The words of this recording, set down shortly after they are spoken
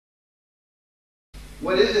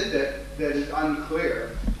What is it that is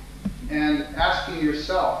unclear? And asking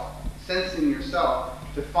yourself, sensing yourself,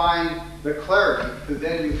 to find the clarity, so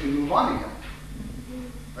then you can move on again.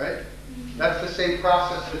 Right? That's the same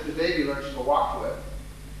process that the baby learns to walk with.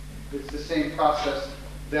 It's the same process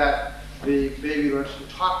that the baby learns to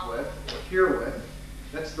talk with, or hear with.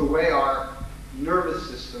 That's the way our nervous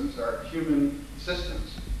systems, our human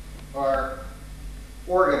systems, are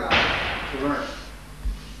organized to learn.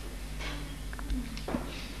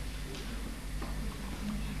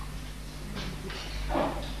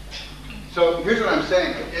 So here's what I'm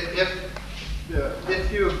saying.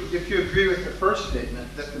 If you agree with the first statement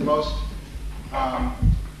that the most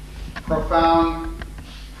profound,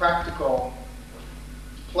 practical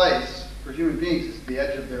place for human beings is the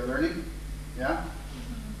edge of their learning, yeah?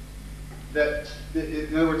 That,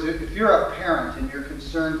 in other words, if you're a parent and you're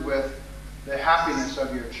concerned with the happiness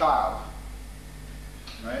of your child,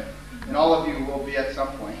 right? And all of you will be at some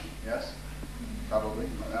point, yes? Probably,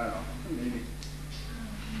 I don't know, maybe.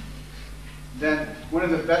 Then one of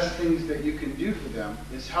the best things that you can do for them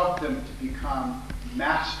is help them to become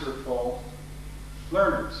masterful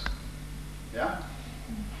learners. Yeah?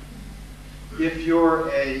 If you're the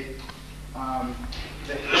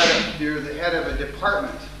head of a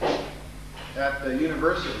department at the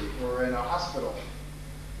university or in a hospital,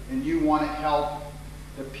 and you want to help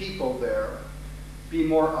the people there be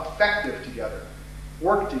more effective together,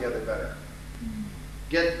 work together better,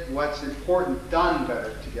 get what's important done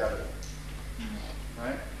better together,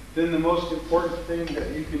 right? Then the most important thing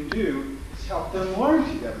that you can do is help them learn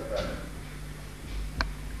together better.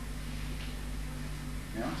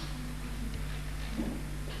 Yeah?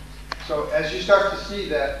 So as you start to see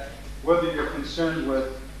that, whether you're concerned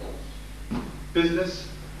with business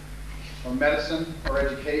or medicine or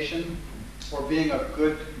education or being a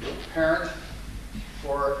good parent,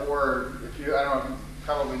 or if you, I don't know,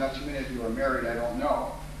 probably not too many of you are married, I don't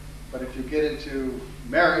know, but if you get into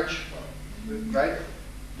marriage, right,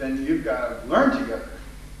 then you've got to learn together,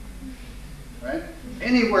 right?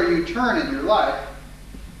 Anywhere you turn in your life,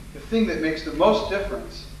 the thing that makes the most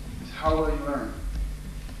difference is how well you learn.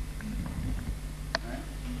 Right?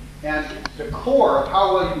 And the core of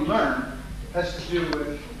how well you learn has to do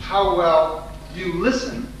with how well you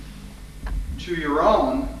listen to your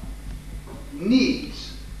own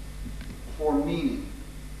needs for meaning,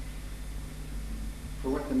 for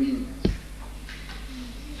what the meaning is.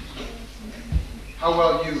 How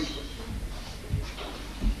well you...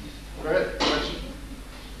 Go ahead, question.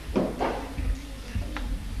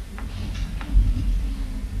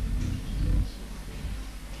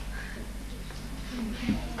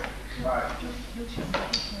 Right.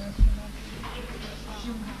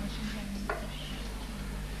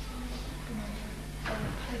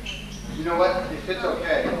 You know what? If it's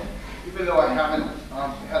okay, even though I haven't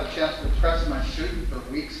had a chance to press my suit for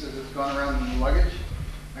weeks as it's gone around in the luggage,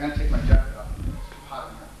 I'm going to take my jacket off. It's hot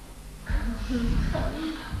in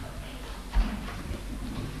here.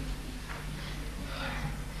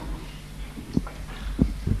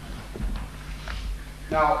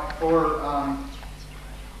 Now,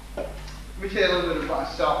 let me tell you a little bit about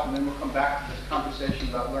myself, and then we'll come back to this conversation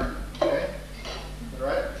about learning. Okay? Is that all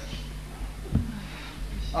right?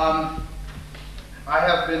 I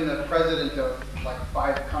have been the president of like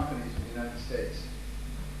 5 companies in the United States.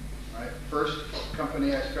 Right? First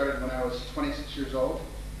company I started when I was 26 years old.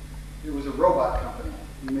 It was a robot company.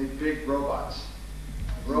 We made big robots.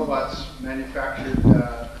 Robots manufactured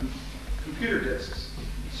computer disks,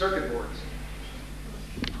 circuit boards.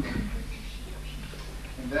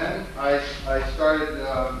 And then I started,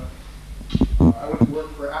 I went to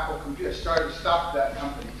work for Apple Computer. I stopped that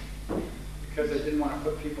company because I didn't want to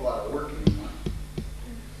put people out of work anymore.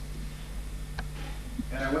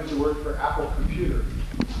 And I went to work for Apple Computer.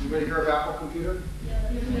 Anybody hear of Apple Computer?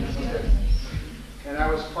 Yeah. Okay. And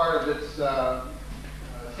I was part of its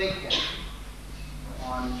think tank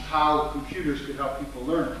on how computers could help people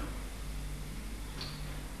learn.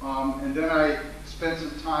 And then I spent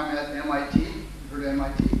some time at MIT. You heard of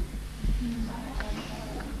MIT?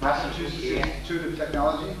 Massachusetts Institute of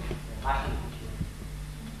Technology.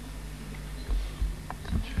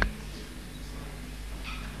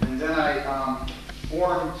 And then I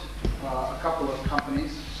formed a couple of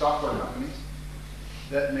companies, software companies,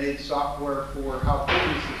 that made software for how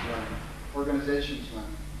businesses learn, organizations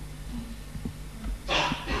learn.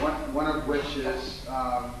 One of which is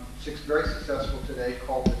very successful today,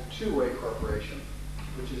 called the Two-Way Corporation,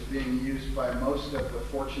 which is being used by most of the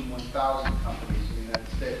Fortune 1000 companies in the United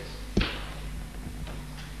States.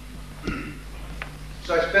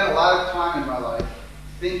 So I spent a lot of time in my life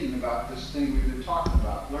thinking about this thing we've been talking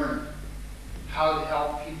about, learning. how to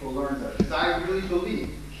help people learn better. Because I really believe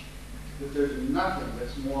that there's nothing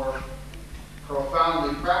that's more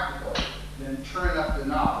profoundly practical than turning up the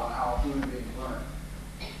knob on how human beings learn.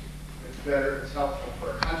 It's better, it's helpful for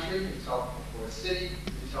a country, it's helpful for a city,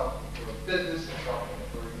 it's helpful for a business, it's helpful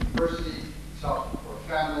for a university, it's helpful for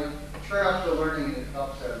a family. Turn up the learning and it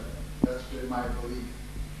helps them. That's been my belief.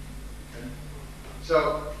 Okay?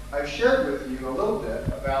 So I've shared with you a little bit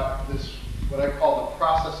about this, what I call the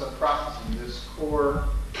process of processing, this core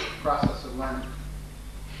process of learning.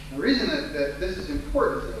 The reason that this is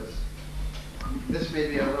important is, this may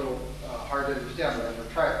be a little hard to understand, but I'm going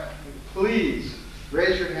to try it. Please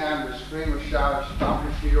raise your hand or scream or shout or stomp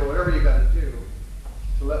your feet or whatever you got to do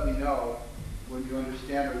to let me know when you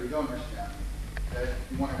understand or you don't understand. Okay?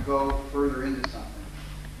 You want to go further into something.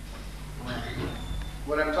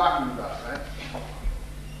 What I'm talking about, right?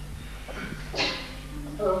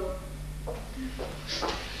 Hello.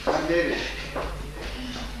 I'm David.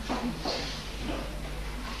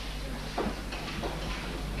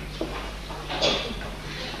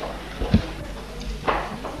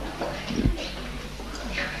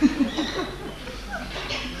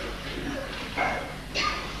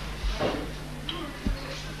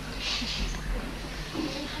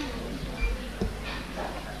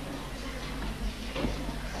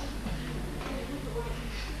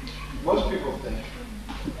 Most people think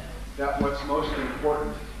that what's most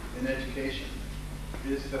important in education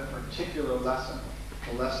is the particular lesson,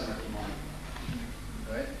 the lesson at the moment.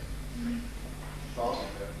 Right? It's also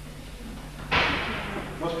good.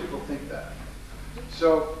 Most people think that.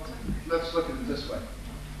 So let's look at it this way.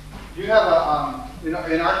 You have a, in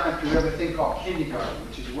our country, we have a thing called kindergarten,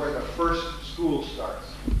 which is where the first school starts.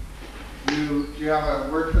 Do you have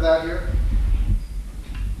a word for that here?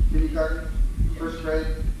 Kindergarten? First grade?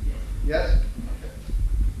 Yes? Okay.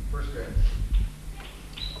 First grade.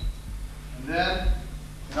 And then,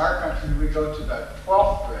 in our country, we go to the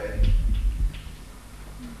 12th grade,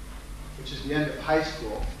 which is the end of high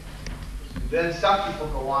school. And then some people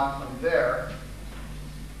go on from there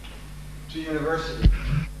to university.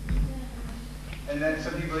 And then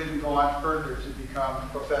some people even go on further to become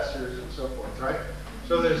professors and so forth, right?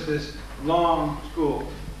 So there's this long school,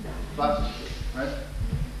 lots of schools, right?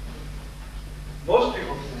 Most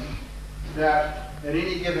people think that at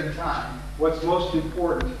any given time, what's most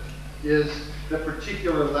important is the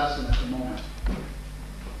particular lesson at the moment.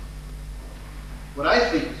 What I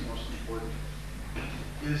think is most important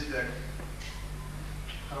is the,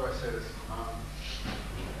 how do I say this?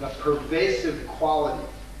 The pervasive quality.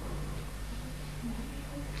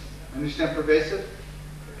 Understand pervasive?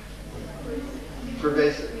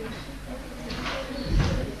 Pervasive.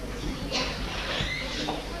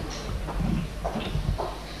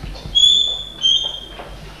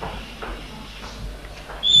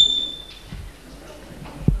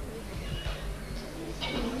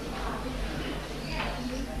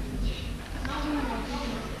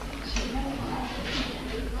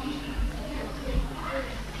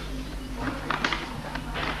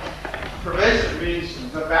 Pervasive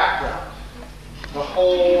means the background, the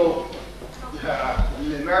whole, in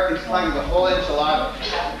the American slang, the whole enchilada.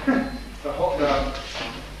 The whole,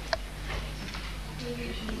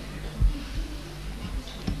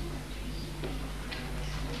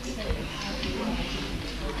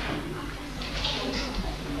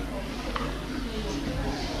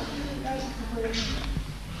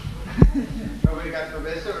 Nobody got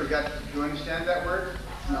pervasive? Or do you understand that word?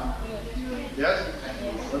 No. Yes?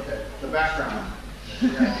 Okay. The background.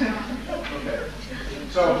 Yeah. Okay.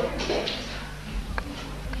 So,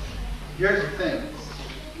 here's the thing.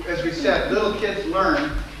 As we said, little kids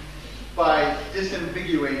learn by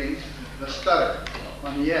disambiguating the stutter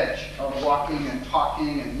on the edge of walking and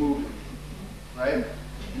talking and moving. Right?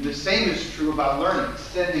 And the same is true about learning,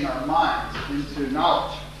 sending our minds into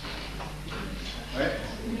knowledge. Right?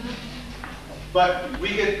 But we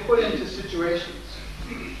get put into situations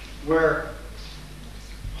where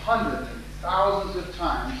hundreds and thousands of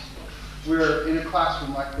times we're in a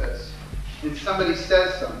classroom like this, and somebody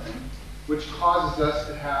says something which causes us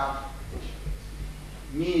to have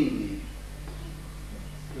meaning,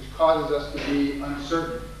 which causes us to be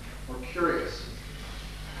uncertain or curious,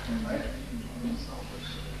 right?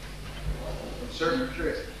 Uncertain or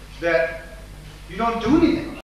curious, that you don't do anything